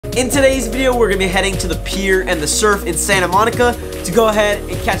In today's video, we're gonna be heading to the pier and the surf in Santa Monica to go ahead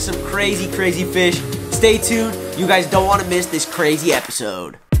and catch some crazy fish. Stay tuned, you guys don't want to miss this crazy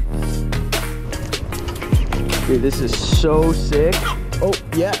episode. Dude, this is so sick. Oh,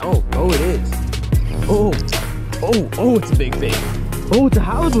 yeah, oh, it is. Oh, it's a big fish. Oh, it's a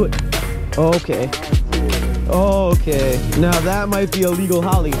halibut. Okay. Okay, now that might be a legal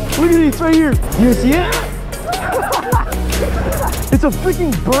holly. Look at this right here. You see it? It's a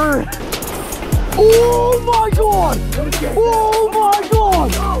freaking bird. Oh my god! Oh my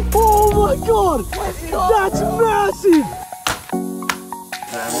god! Oh my god! That's massive!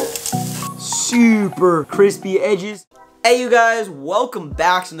 Super crispy edges. Hey you guys, welcome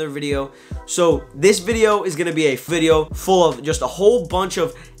back to another video. So this video is gonna be a video full of just a whole bunch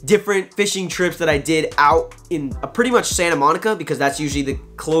of different fishing trips that I did out in pretty much Santa Monica, because that's usually the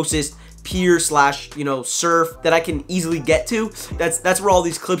closest pier slash, you know, surf that I can easily get to. That's where all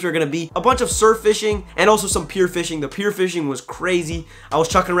these clips are gonna be. A bunch of surf fishing and also some pier fishing. The pier fishing was crazy. I was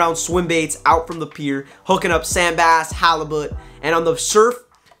chucking around swim baits out from the pier, hooking up sand bass, halibut, and on the surf,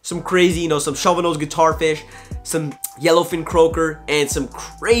 some crazy, you know, some shovel-nosed guitarfish, some yellowfin croaker, and some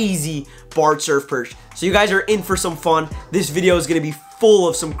crazy barred surf perch. So you guys are in for some fun. This video is gonna be full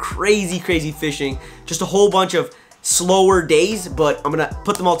of some crazy fishing. Just a whole bunch of slower days, but I'm gonna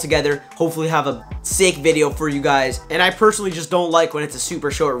put them all together, hopefully have a sick video for you guys. And I personally just don't like when it's a super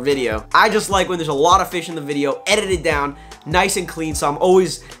short video. I just like when there's a lot of fish in the video, edited down, nice and clean, so I'm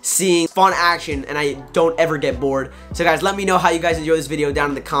always seeing fun action and I don't ever get bored. So guys, let me know how you guys enjoy this video down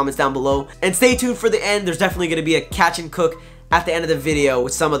in the comments down below. And stay tuned for the end. There's definitely gonna be a catch and cook at the end of the video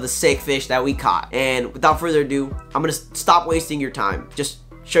with some of the sick fish that we caught. And without further ado, I'm gonna stop wasting your time. Just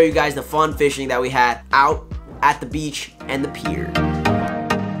show you guys the fun fishing that we had out at the beach and the pier.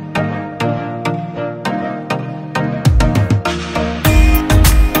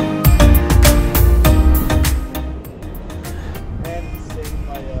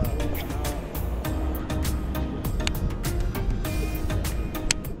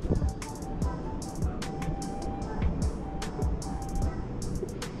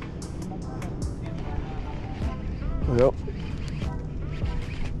 Yep.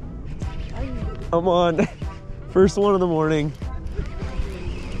 Come on. First one of the morning.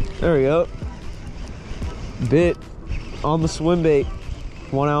 There we go. Bit on the swim bait.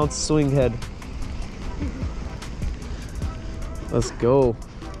 1 ounce swing head. Let's go.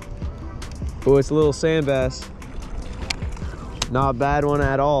 Oh, it's a little sand bass. Not a bad one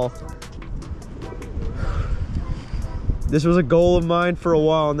at all. This was a goal of mine for a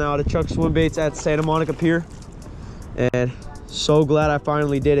while now, to chuck swim baits at Santa Monica Pier. And so glad I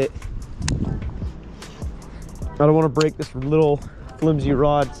finally did it. I don't want to break this little flimsy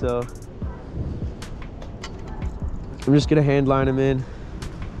rod, so I'm just gonna hand line him in.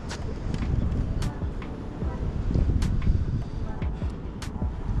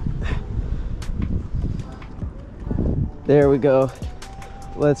 There we go.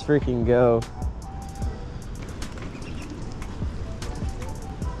 Let's freaking go.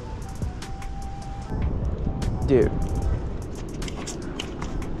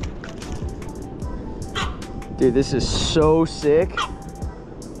 Dude, this is so sick.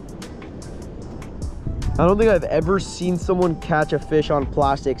 I don't think I've ever seen someone catch a fish on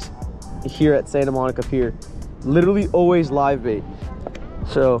plastics here at Santa Monica Pier. Literally always live bait.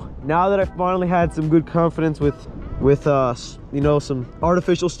 So now that I finally had some good confidence with you know, some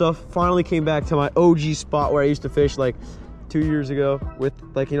artificial stuff, finally came back to my OG spot where I used to fish like 2 years ago with,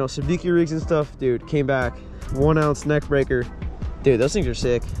 like, you know, sabiki rigs and stuff. Dude, came back, 1 ounce neck breaker. Dude, those things are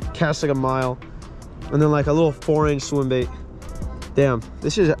sick. Cast like a mile. And then like a little 4-inch swim bait. Damn,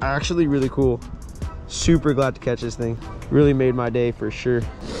 this is actually really cool. Super glad to catch this thing. Really made my day for sure.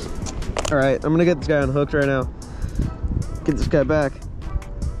 All right, I'm gonna get this guy unhooked right now. Get this guy back.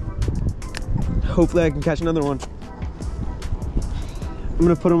 Hopefully I can catch another one. I'm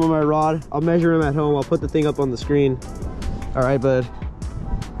gonna put him on my rod. I'll measure him at home. I'll put the thing up on the screen. All right, bud.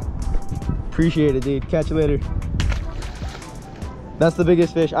 Appreciate it, dude. Catch you later. That's the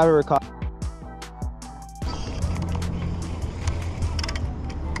biggest fish I've ever caught.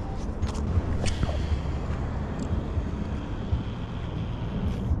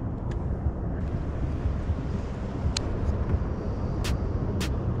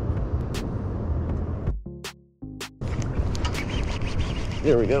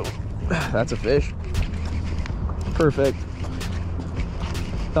 There we go. That's a fish. Perfect.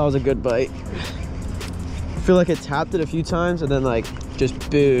 That was a good bite. I feel like I tapped it a few times and then like just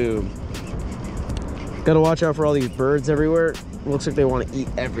boom. Gotta watch out for all these birds everywhere. It looks like they want to eat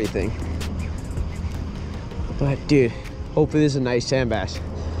everything. But dude, hopefully this is a nice sand bass.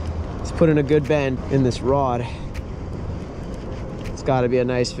 Let's put in a good bend in this rod. It's got to be a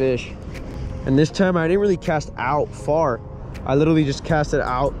nice fish. And this time I didn't really cast out far. I literally just cast it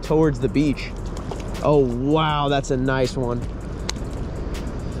out towards the beach. Oh, wow, that's a nice one.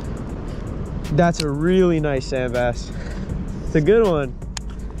 That's a really nice sand bass. It's a good one.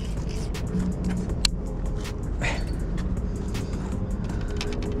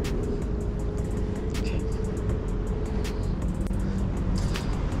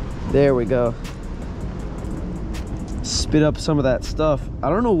 There we go. Spit up some of that stuff. I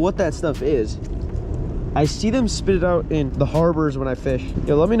don't know what that stuff is. I see them spit it out in the harbors when I fish.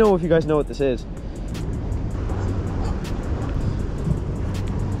 Yo, let me know if you guys know what this is.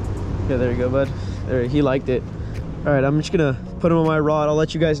 Okay, there you go, bud. There, he liked it. All right, I'm just gonna put him on my rod. I'll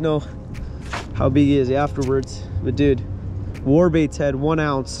let you guys know how big he is afterwards. But dude, Warbait's head, 1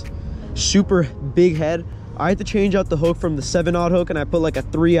 ounce, super big head. I had to change out the hook from the 7/0 hook, and I put like a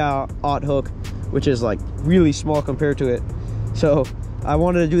 3/0 hook, which is like really small compared to it. So I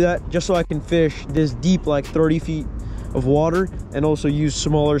wanted to do that just so I can fish this deep, like 30 feet of water, and also use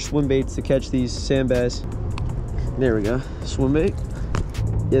smaller swim baits to catch these sand bass. There we go, swim bait.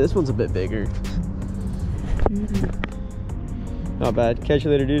 Yeah, this one's a bit bigger. Not bad. Catch you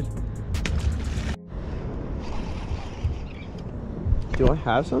later, dude. Do I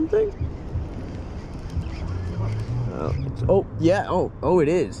have something? Oh, yeah. Oh, it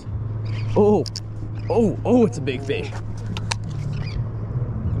is. Oh, it's a big fish.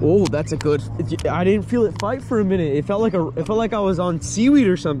 Oh, that's a good. I didn't feel it fight for a minute. It felt like I was on seaweed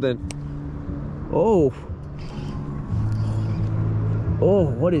or something. Oh,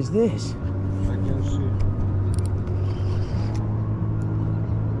 what is this? I can see.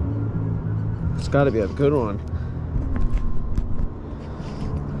 It's got to be a good one.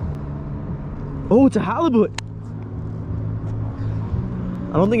 Oh, it's a halibut.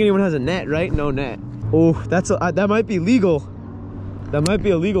 I don't think anyone has a net, right? No net. Oh, that might be legal. That might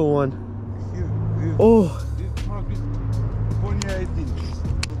be a legal one. Oh.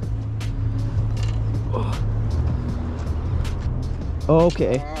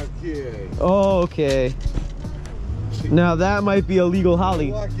 Okay. Okay. Now that might be a legal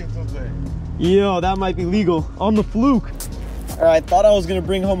holly. Yo, that might be legal on the fluke. All right, thought I was gonna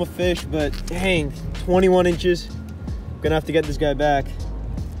bring home a fish, but dang, 21 inches. Gonna have to get this guy back.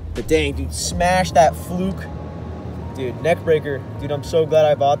 But dang, dude, smash that fluke. Dude, neck breaker. Dude, I'm so glad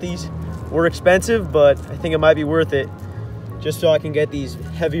I bought these. We're expensive, but I think it might be worth it. Just so I can get these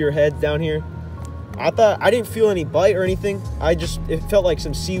heavier heads down here. I didn't feel any bite or anything. It felt like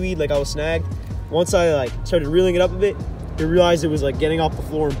some seaweed, like I was snagged. Once I like started reeling it up a bit, I realized it was like getting off the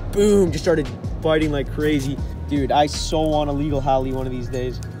floor and boom, just started biting like crazy. Dude, I so want a legal holly one of these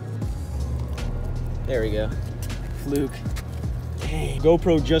days. There we go. Fluke. Dang.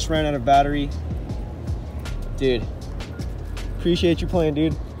 GoPro just ran out of battery. Dude, appreciate you playing,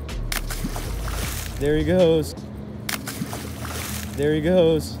 dude. There he goes. There he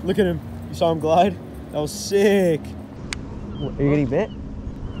goes. Look at him. You saw him glide? That was sick. What, are you getting bit?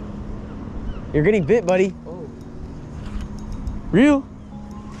 You're getting bit, buddy. Oh. Real?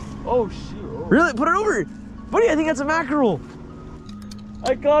 Oh, shit. Oh. Really? Put it over. Buddy, I think that's a mackerel.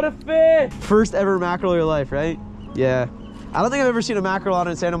 I caught a fish. First ever mackerel of your life, right? Yeah. I don't think I've ever seen a mackerel out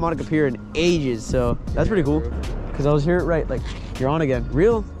in Santa Monica Pier in ages, so that's pretty cool. Because I was here, right, like, you're on again.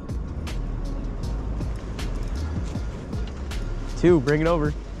 Real? 2, bring it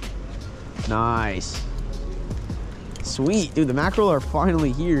over. Nice. Sweet, dude, the mackerel are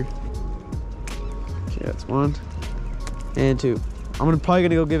finally here. Okay, that's 1 and 2. I'm probably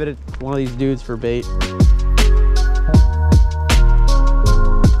gonna go give it to one of these dudes for bait.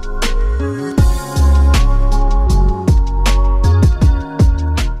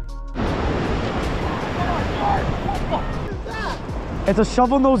 It's a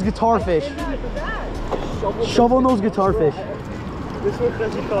shovel-nosed guitarfish. Shovel-nosed guitarfish. This one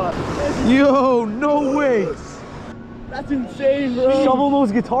that you caught. Yo, no way. That's insane, bro.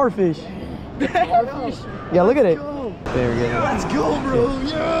 Shovel-nosed guitarfish. Yeah, look at it. There we go. Let's go, bro.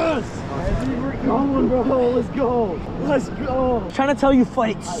 Yes. Come on, bro. Let's go. Let's go. I'm trying to tell you,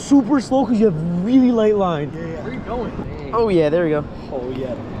 fight super slow because you have really light line. Yeah. Where are you going? Oh yeah, there we go. Oh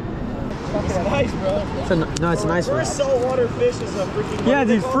yeah. It's nice, bro. It's a nice one. First saltwater fish is a freaking. Yeah,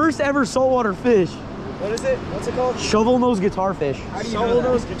 dude, first ever saltwater fish. What is it? What's it called? Shovel-nosed guitarfish.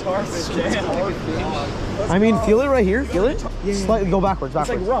 Shovel-nosed guitarfish. I mean, feel it right here. Feel it? Yeah. Slightly go backwards. It's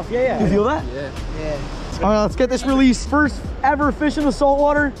like rough. Yeah. You feel that? Yeah. All right, let's get this release. First ever fish in the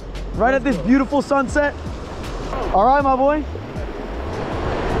saltwater, right at this beautiful sunset. All right, my boy.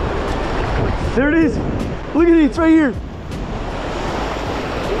 There it is. Look at it, it's right here.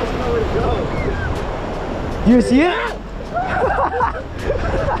 Do you see it?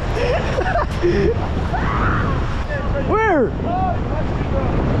 Where?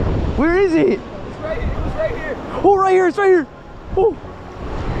 Where is it? It was right here. Oh, right here. It's right here. Oh.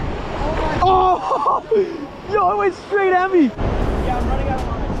 Oh. Yo, it went straight at me. Yeah, I'm running out of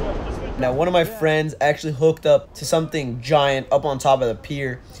line. Now, one of my friends actually hooked up to something giant up on top of the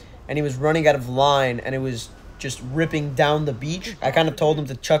pier, and he was running out of line, and it was just ripping down the beach. I kind of told him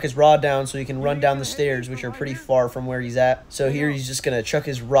to chuck his rod down so he can run down the stairs, which are pretty far from where he's at. So here he's just gonna chuck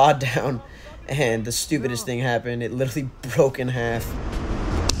his rod down, and the stupidest thing happened. It literally broke in half.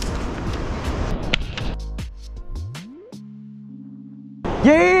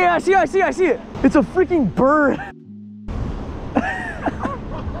 Yeah, I see it. It's a freaking bird.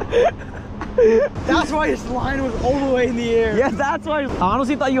 That's why his line was all the way in the air. Yeah, that's why. I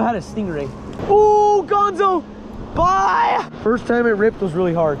honestly thought you had a stingray. Oh, Gonzo, bye. First time it ripped was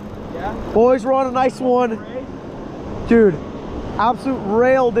really hard. Yeah? Boys, we're on a nice one. Dude, absolute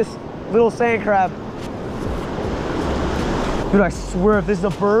rail this little sand crab. Dude, I swear if this is a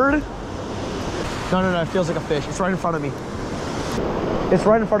bird. No, it feels like a fish. It's right in front of me. It's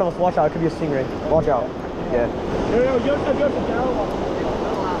right in front of us. Watch out, it could be a stingray. Watch out. Yeah.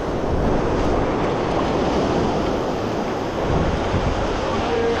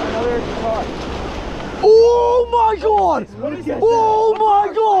 Oh my god! Oh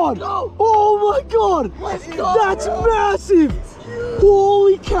my god! Oh my god! Let's go, That's bro. massive!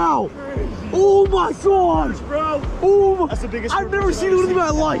 Holy cow! Oh my god! Bro. Oh my, That's the biggest I've never seen one in my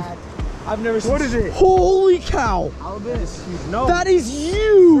life. I've never seen. What is it? Holy cow! Halibut. No. That is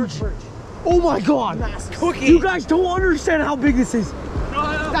huge! Perch. Oh my god! Cookie. You guys don't understand how big this is.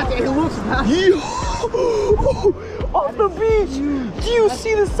 It looks massive. Off the beach! Do you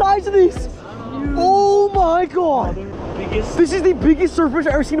see the size of this? Oh my god! This is the biggest surf perch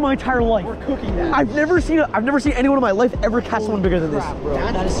I've ever seen in my entire life. We're cooking that. I've never seen anyone in my life ever catch one bigger than this. Bro,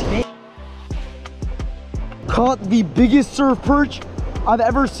 that is Caught the biggest surf perch I've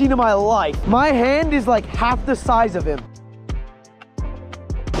ever seen in my life. My hand is like half the size of him.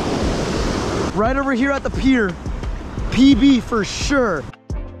 Right over here at the pier. PB for sure.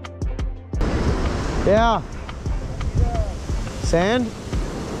 Yeah. Sand?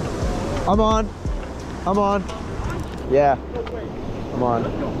 I'm on. Yeah. I'm on.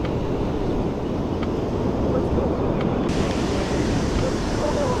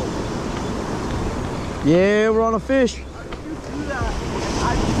 Yeah, we're on a fish.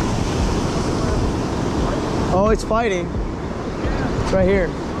 Oh, it's fighting. It's right here.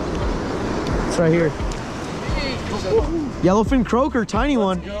 It's right here. Yellowfin croaker, tiny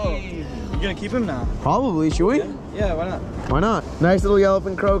one. You gonna keep him now? Probably, should we? Yeah, why not? Why not? Nice little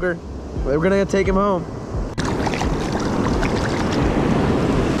yellowfin croaker. We're gonna take him home.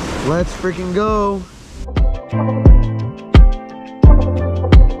 Let's freaking go.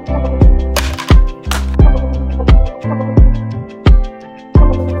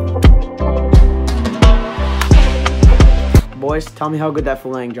 Boys, tell me how good that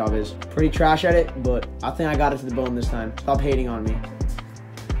filleting job is. Pretty trash at it, but I think I got it to the bone this time. Stop hating on me.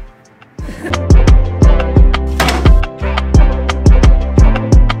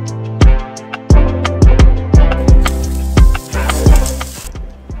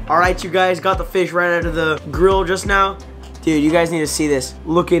 All right, you guys, got the fish right out of the grill just now. Dude, you guys need to see this.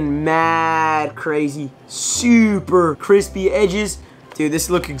 Looking mad crazy. Super crispy edges. Dude, this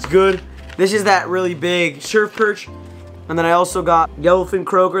looking good. This is that really big surf perch. And then I also got yellowfin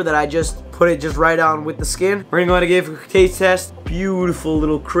croaker that I just put it just right on with the skin. We're gonna go ahead and give it a taste test. Beautiful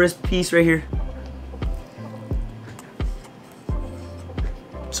little crisp piece right here.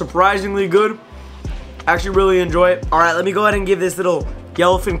 Surprisingly good. Actually really enjoy it. All right, let me go ahead and give this little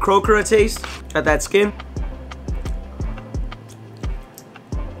yellowfin croaker a taste at that skin.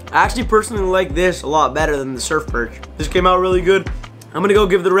 I actually personally like this a lot better than the surf perch. This came out really good. I'm gonna go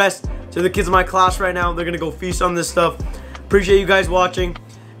give the rest to the kids in my class right now. They're gonna go feast on this stuff. Appreciate you guys watching.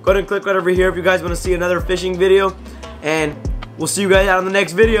 Go ahead and click right over here if you guys want to see another fishing video. And we'll see you guys out in the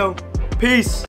next video. Peace.